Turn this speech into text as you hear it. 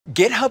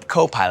GitHub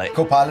Copilot.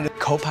 Copilot.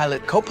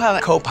 Copilot.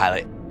 Copilot.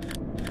 Copilot.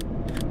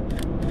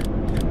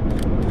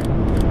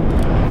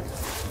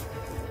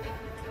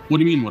 What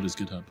do you mean, what is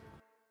GitHub?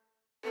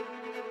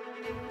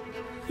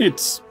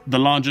 It's the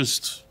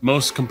largest,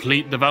 most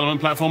complete development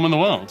platform in the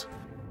world.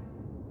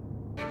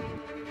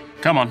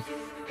 Come on,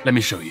 let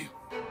me show you.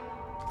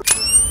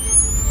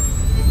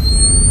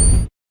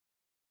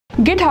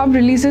 GitHub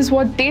releases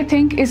what they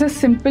think is a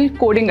simple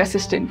coding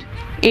assistant.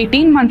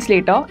 18 months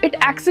later, it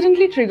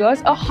accidentally triggers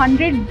a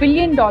 $100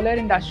 billion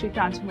industry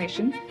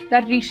transformation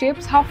that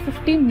reshapes how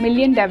 50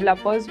 million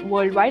developers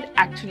worldwide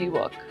actually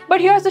work. But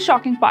here's the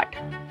shocking part.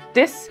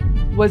 This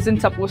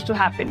wasn't supposed to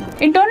happen.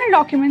 Internal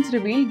documents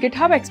reveal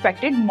GitHub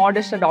expected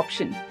modest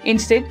adoption.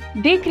 Instead,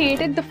 they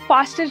created the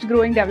fastest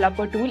growing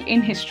developer tool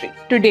in history.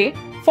 Today,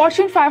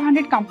 Fortune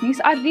 500 companies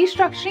are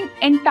restructuring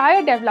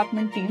entire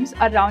development teams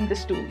around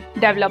this tool.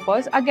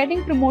 Developers are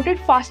getting promoted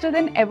faster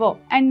than ever,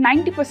 and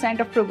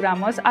 90% of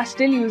programmers are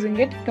still using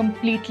it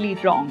completely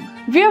wrong.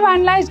 We have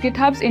analyzed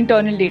GitHub's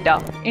internal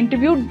data,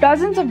 interviewed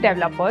dozens of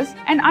developers,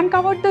 and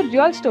uncovered the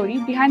real story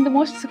behind the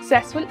most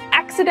successful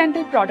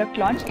accidental product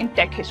launch in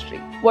tech history.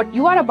 What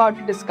you are about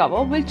to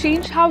discover will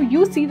change how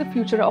you see the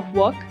future of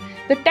work,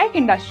 the tech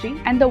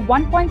industry, and the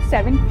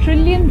 $1.7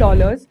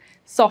 trillion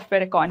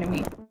software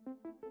economy.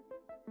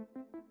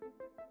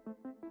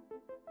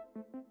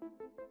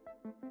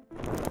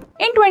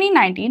 In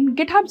 2019,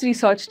 GitHub's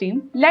research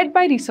team, led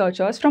by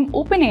researchers from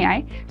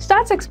OpenAI,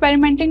 starts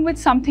experimenting with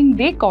something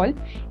they call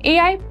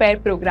AI pair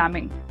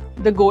programming.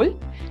 The goal?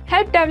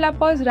 Help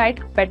developers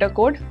write better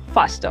code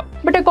faster.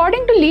 But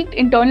according to leaked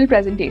internal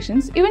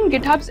presentations, even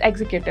GitHub's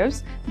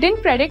executives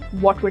didn't predict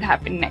what would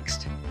happen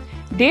next.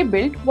 They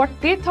built what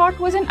they thought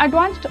was an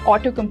advanced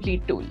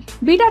autocomplete tool.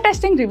 Beta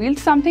testing revealed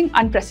something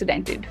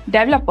unprecedented.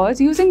 Developers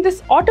using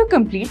this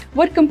autocomplete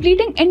were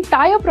completing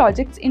entire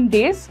projects in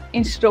days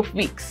instead of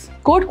weeks.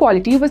 Code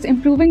quality was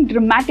improving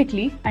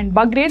dramatically and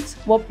bug rates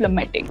were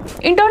plummeting.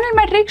 Internal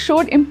metrics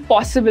showed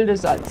impossible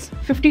results.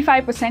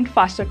 55%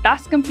 faster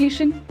task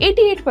completion,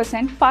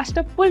 88%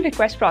 faster pull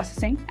request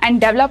processing,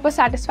 and developer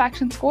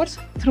satisfaction scores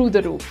through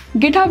the roof.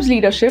 GitHub's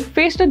leadership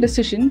faced a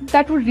decision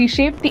that would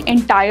reshape the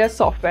entire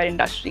software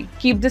industry.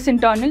 Keep this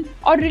internal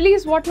or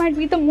release what might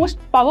be the most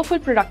powerful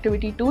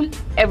productivity tool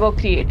ever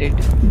created.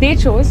 They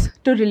chose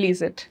to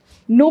release it.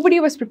 Nobody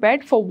was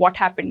prepared for what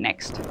happened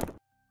next.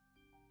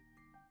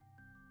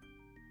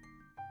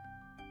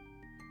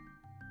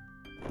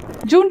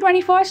 June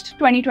 21st,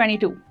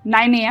 2022,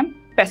 9 AM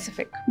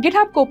Pacific.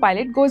 GitHub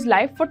Copilot goes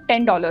live for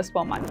 $10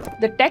 per month.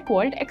 The tech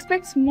world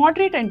expects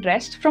moderate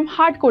interest from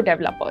hardcore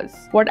developers.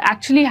 What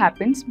actually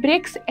happens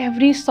breaks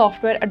every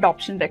software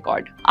adoption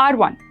record.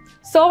 R1.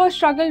 Servers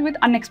struggle with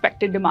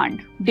unexpected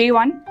demand. Day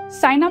 1,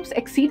 signups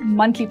exceed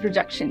monthly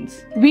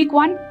projections. Week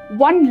 1,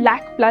 1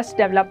 lakh plus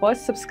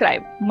developers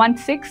subscribe. Month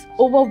 6,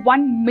 over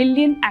 1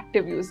 million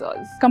active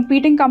users.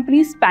 Competing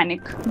companies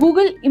panic.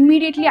 Google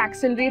immediately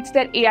accelerates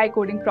their AI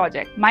coding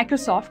project.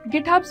 Microsoft,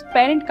 GitHub's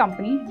parent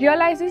company,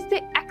 realizes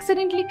they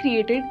accidentally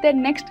created their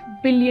next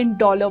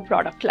billion-dollar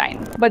product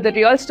line. But the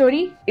real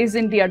story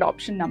isn't the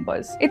adoption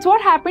numbers. It's what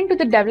happened to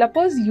the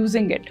developers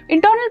using it.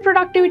 Internal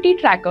productivity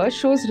trackers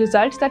shows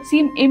results that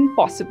seem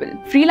impossible.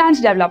 Freelance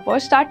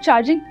developers start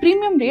charging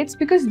premium rates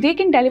because they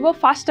can deliver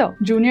faster.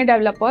 Junior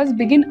developers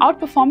begin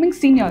outperforming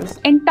seniors.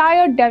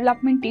 Entire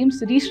development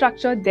teams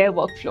restructure their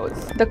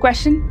workflows. The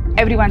question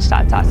everyone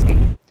starts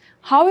asking: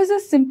 how is a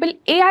simple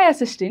AI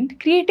assistant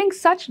creating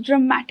such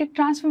dramatic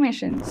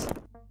transformations?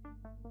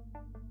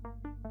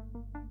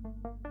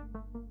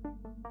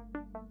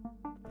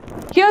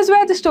 Here's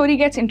where the story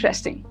gets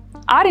interesting.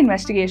 Our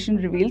investigation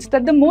reveals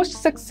that the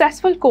most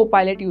successful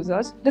Copilot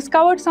users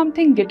discovered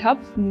something GitHub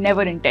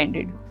never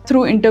intended.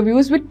 Through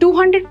interviews with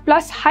 200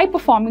 plus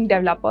high-performing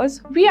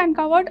developers, we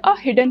uncovered a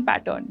hidden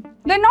pattern.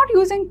 They're not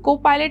using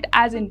Copilot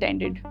as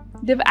intended.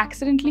 They've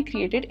accidentally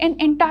created an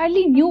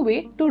entirely new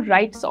way to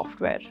write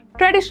software.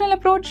 Traditional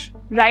approach: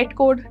 write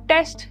code,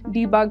 test,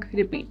 debug,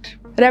 repeat.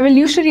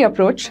 Revolutionary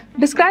approach: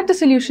 describe the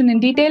solution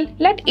in detail,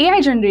 let AI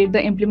generate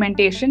the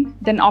implementation,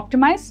 then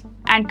optimize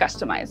and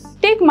customize.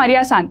 Take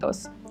Maria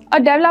Santos, a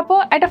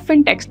developer at a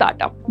fintech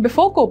startup.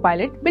 Before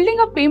Copilot, building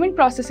a payment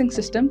processing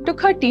system took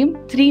her team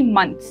 3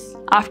 months.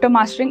 After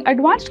mastering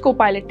advanced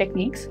Copilot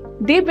techniques,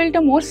 they built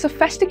a more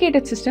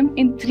sophisticated system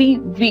in 3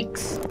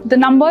 weeks. The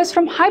numbers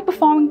from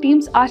high-performing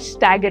teams are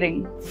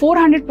staggering.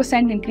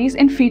 400% increase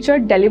in feature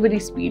delivery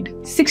speed,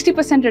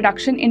 60%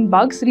 reduction in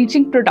bugs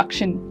reaching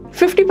production,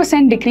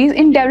 50% decrease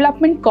in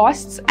development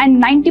costs,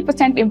 and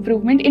 90%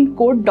 improvement in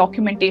code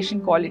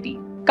documentation quality.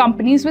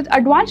 Companies with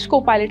advanced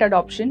Copilot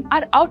adoption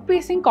are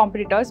outpacing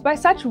competitors by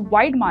such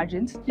wide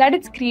margins that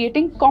it's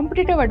creating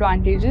competitive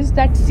advantages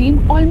that seem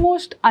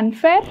almost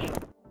unfair.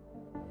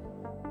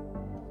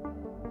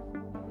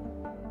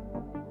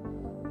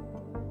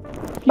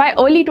 By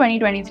early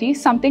 2023,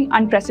 something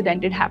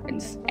unprecedented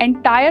happens.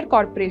 Entire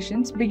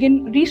corporations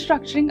begin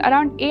restructuring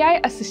around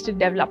AI-assisted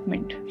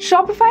development.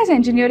 Shopify's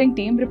engineering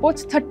team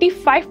reports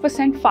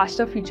 35%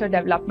 faster feature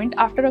development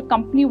after a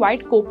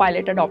company-wide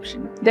Copilot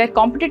adoption. Their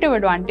competitive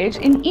advantage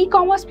in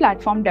e-commerce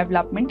platform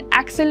development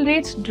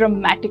accelerates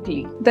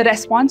dramatically. The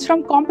response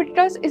from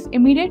competitors is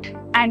immediate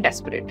and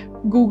desperate.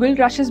 Google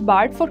rushes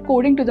Bard for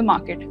coding to the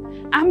market.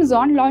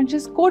 Amazon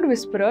launches Code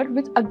Whisperer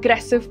with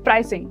aggressive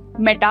pricing.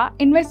 Meta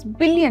invests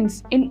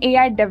billions in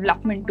AI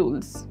development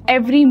tools.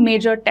 Every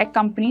major tech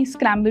company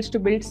scrambles to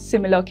build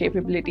similar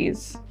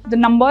capabilities. The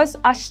numbers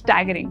are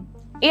staggering.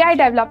 AI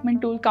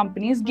development tool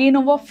companies gain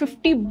over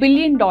 $50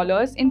 billion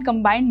in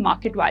combined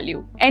market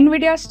value.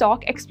 Nvidia's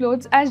stock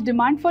explodes as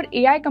demand for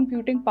AI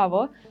computing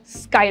power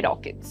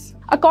skyrockets.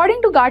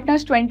 According to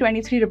Gartner's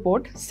 2023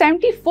 report,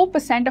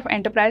 74% of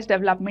enterprise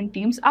development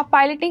teams are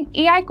piloting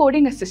AI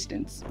coding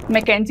assistants.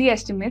 McKinsey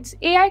estimates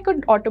AI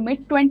could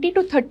automate 20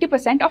 to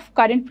 30% of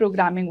current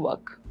programming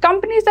work.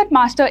 Companies that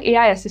master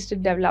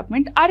AI-assisted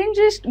development aren't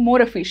just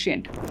more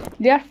efficient.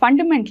 They are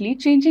fundamentally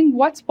changing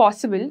what's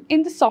possible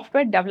in the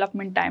software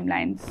development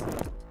timelines.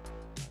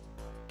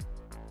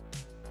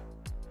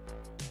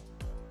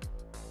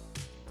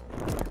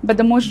 But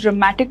the most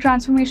dramatic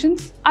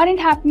transformations aren't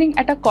happening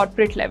at a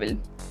corporate level.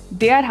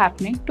 They are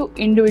happening to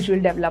individual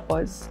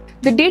developers.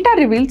 The data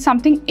reveals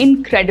something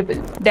incredible.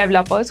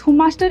 Developers who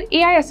master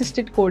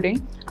AI-assisted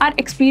coding are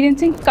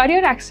experiencing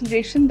career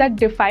acceleration that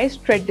defies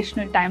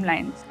traditional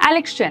timelines.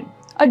 Alex Chen,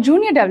 a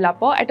junior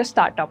developer at a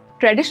startup,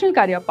 traditional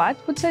career path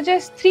would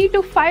suggest 3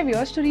 to 5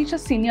 years to reach a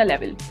senior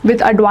level.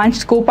 With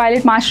advanced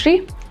Copilot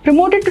mastery,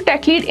 promoted to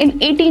tech lead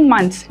in 18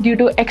 months due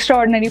to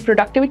extraordinary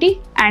productivity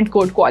and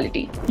code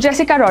quality.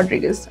 Jessica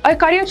Rodriguez, a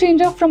career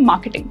changer from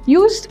marketing,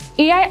 used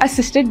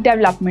AI-assisted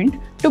development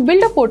to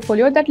build a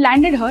portfolio that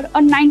landed her a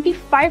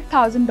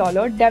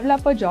 $95,000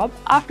 developer job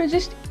after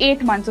just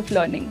 8 months of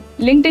learning.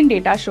 LinkedIn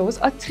data shows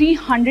a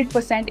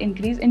 300%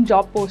 increase in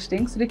job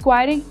postings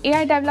requiring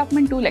AI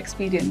development tool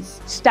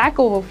experience. Stack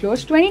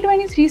Overflow's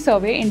 2023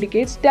 survey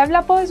indicates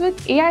developers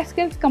with AI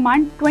skills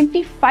command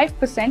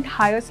 25%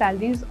 higher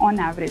salaries on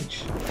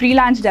average.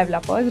 Freelance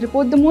developers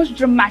report the most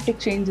dramatic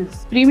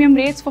changes: premium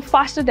rates for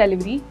faster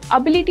delivery,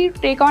 ability to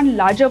take on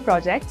larger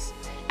projects,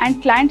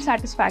 and client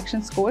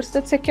satisfaction scores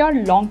that secure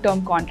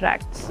long-term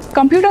contracts.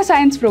 Computer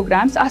science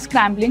programs are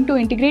scrambling to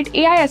integrate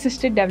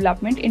AI-assisted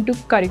development into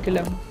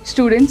curriculum.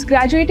 Students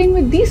graduating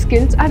with these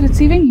skills are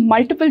receiving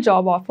multiple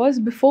job offers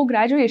before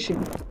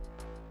graduation.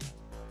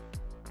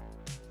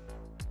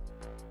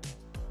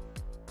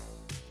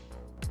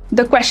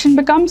 The question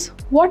becomes,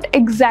 what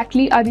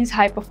exactly are these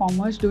high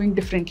performers doing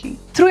differently?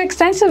 Through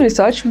extensive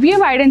research, we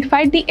have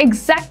identified the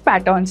exact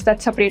patterns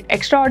that separate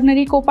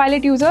extraordinary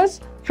Copilot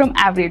users from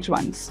average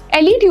ones.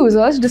 Elite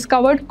users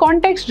discovered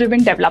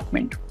context-driven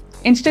development.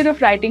 Instead of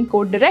writing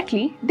code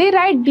directly, they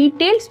write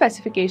detailed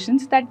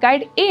specifications that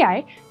guide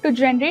AI to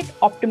generate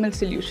optimal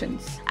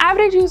solutions.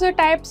 Average user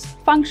types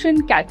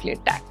function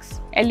calculate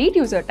tax. Elite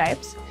user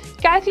types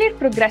calculate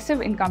progressive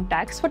income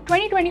tax for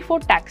 2024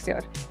 tax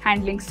year,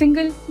 handling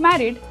single,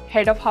 married,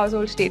 head of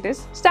household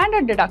status,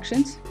 standard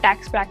deductions,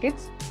 tax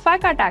brackets,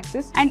 FICA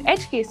taxes, and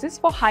edge cases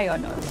for high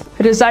earners.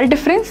 Result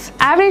difference: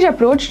 average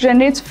approach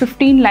generates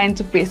 15 lines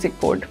of basic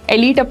code.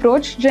 Elite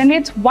approach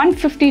generates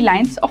 150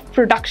 lines of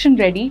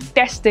production-ready,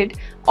 tested,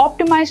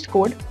 optimized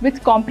code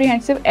with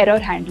comprehensive error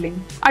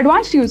handling.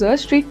 Advanced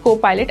users treat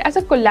Copilot as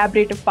a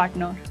collaborative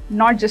partner,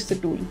 not just a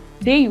tool.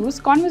 They use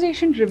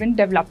conversation-driven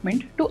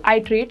development to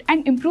iterate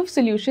and improve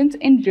solutions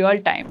in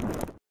real time.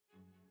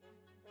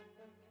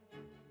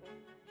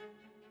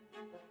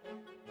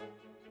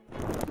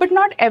 But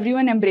not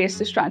everyone embraced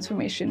this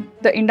transformation.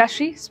 The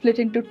industry split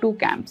into two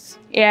camps: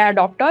 AI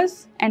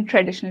adopters and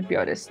traditional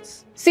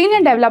purists. Senior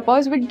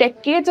developers with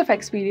decades of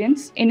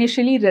experience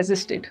initially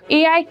resisted.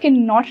 AI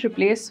cannot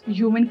replace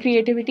human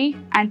creativity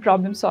and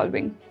problem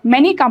solving.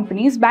 Many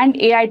companies banned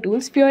AI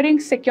tools fearing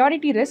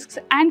security risks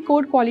and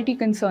code quality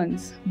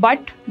concerns. But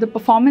the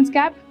performance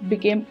gap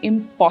became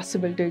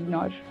impossible to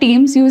ignore.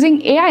 Teams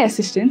using AI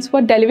assistants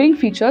were delivering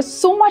features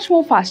so much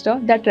more faster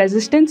that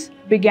resistance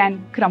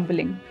began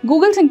crumbling.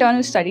 Google's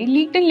internal study,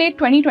 leaked in late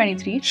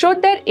 2023,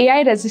 showed that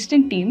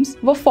AI-resistant teams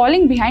were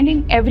falling behind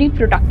in every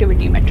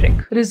productivity metric.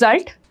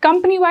 Result: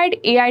 company-wide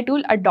AI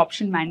tool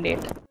adoption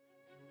mandate.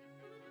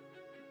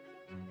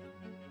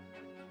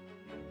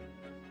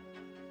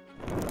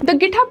 The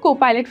GitHub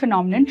Copilot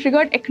phenomenon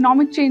triggered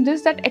economic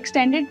changes that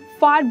extended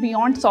far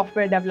beyond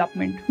software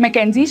development.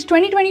 McKinsey's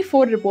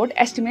 2024 report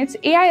estimates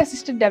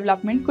AI-assisted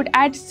development could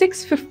add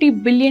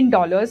 $650 billion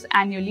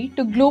annually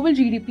to global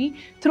GDP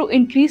through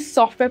increased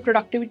software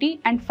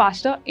productivity and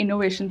faster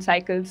innovation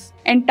cycles.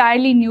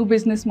 Entirely new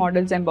business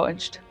models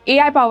emerged.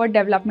 AI-powered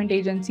development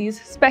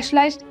agencies,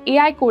 specialized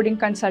AI coding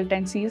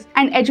consultancies,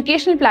 and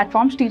educational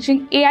platforms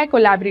teaching AI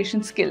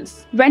collaboration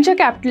skills. Venture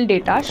capital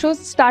data shows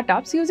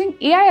startups using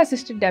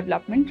AI-assisted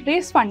development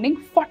raise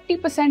funding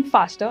 40%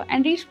 faster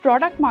and reach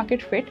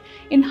product-market fit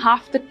in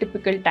half the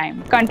typical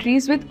time.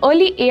 Countries with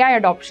early AI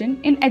adoption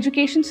in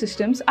education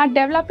systems are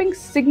developing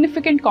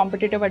significant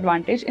competitive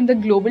advantage in the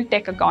global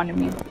tech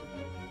economy.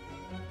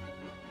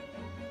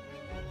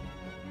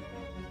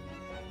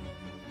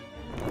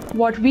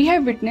 What we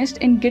have witnessed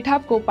in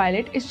GitHub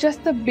Copilot is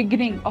just the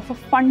beginning of a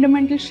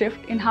fundamental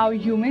shift in how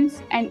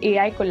humans and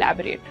AI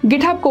collaborate.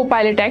 GitHub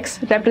Copilot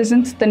X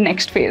represents the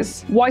next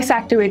phase: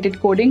 voice-activated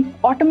coding,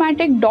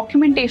 automatic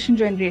documentation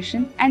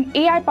generation, and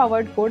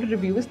AI-powered code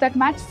reviews that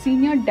match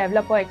senior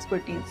developer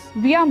expertise.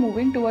 We are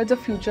moving towards a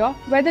future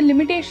where the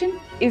limitation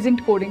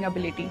isn't coding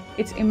ability,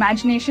 it's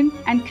imagination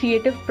and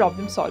creative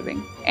problem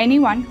solving.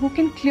 Anyone who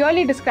can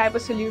clearly describe a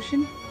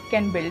solution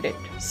can build it.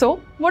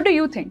 So, what do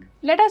you think?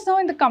 Let us know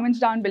in the comments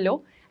down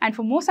below, and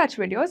for more such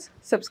videos,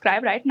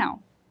 subscribe right now.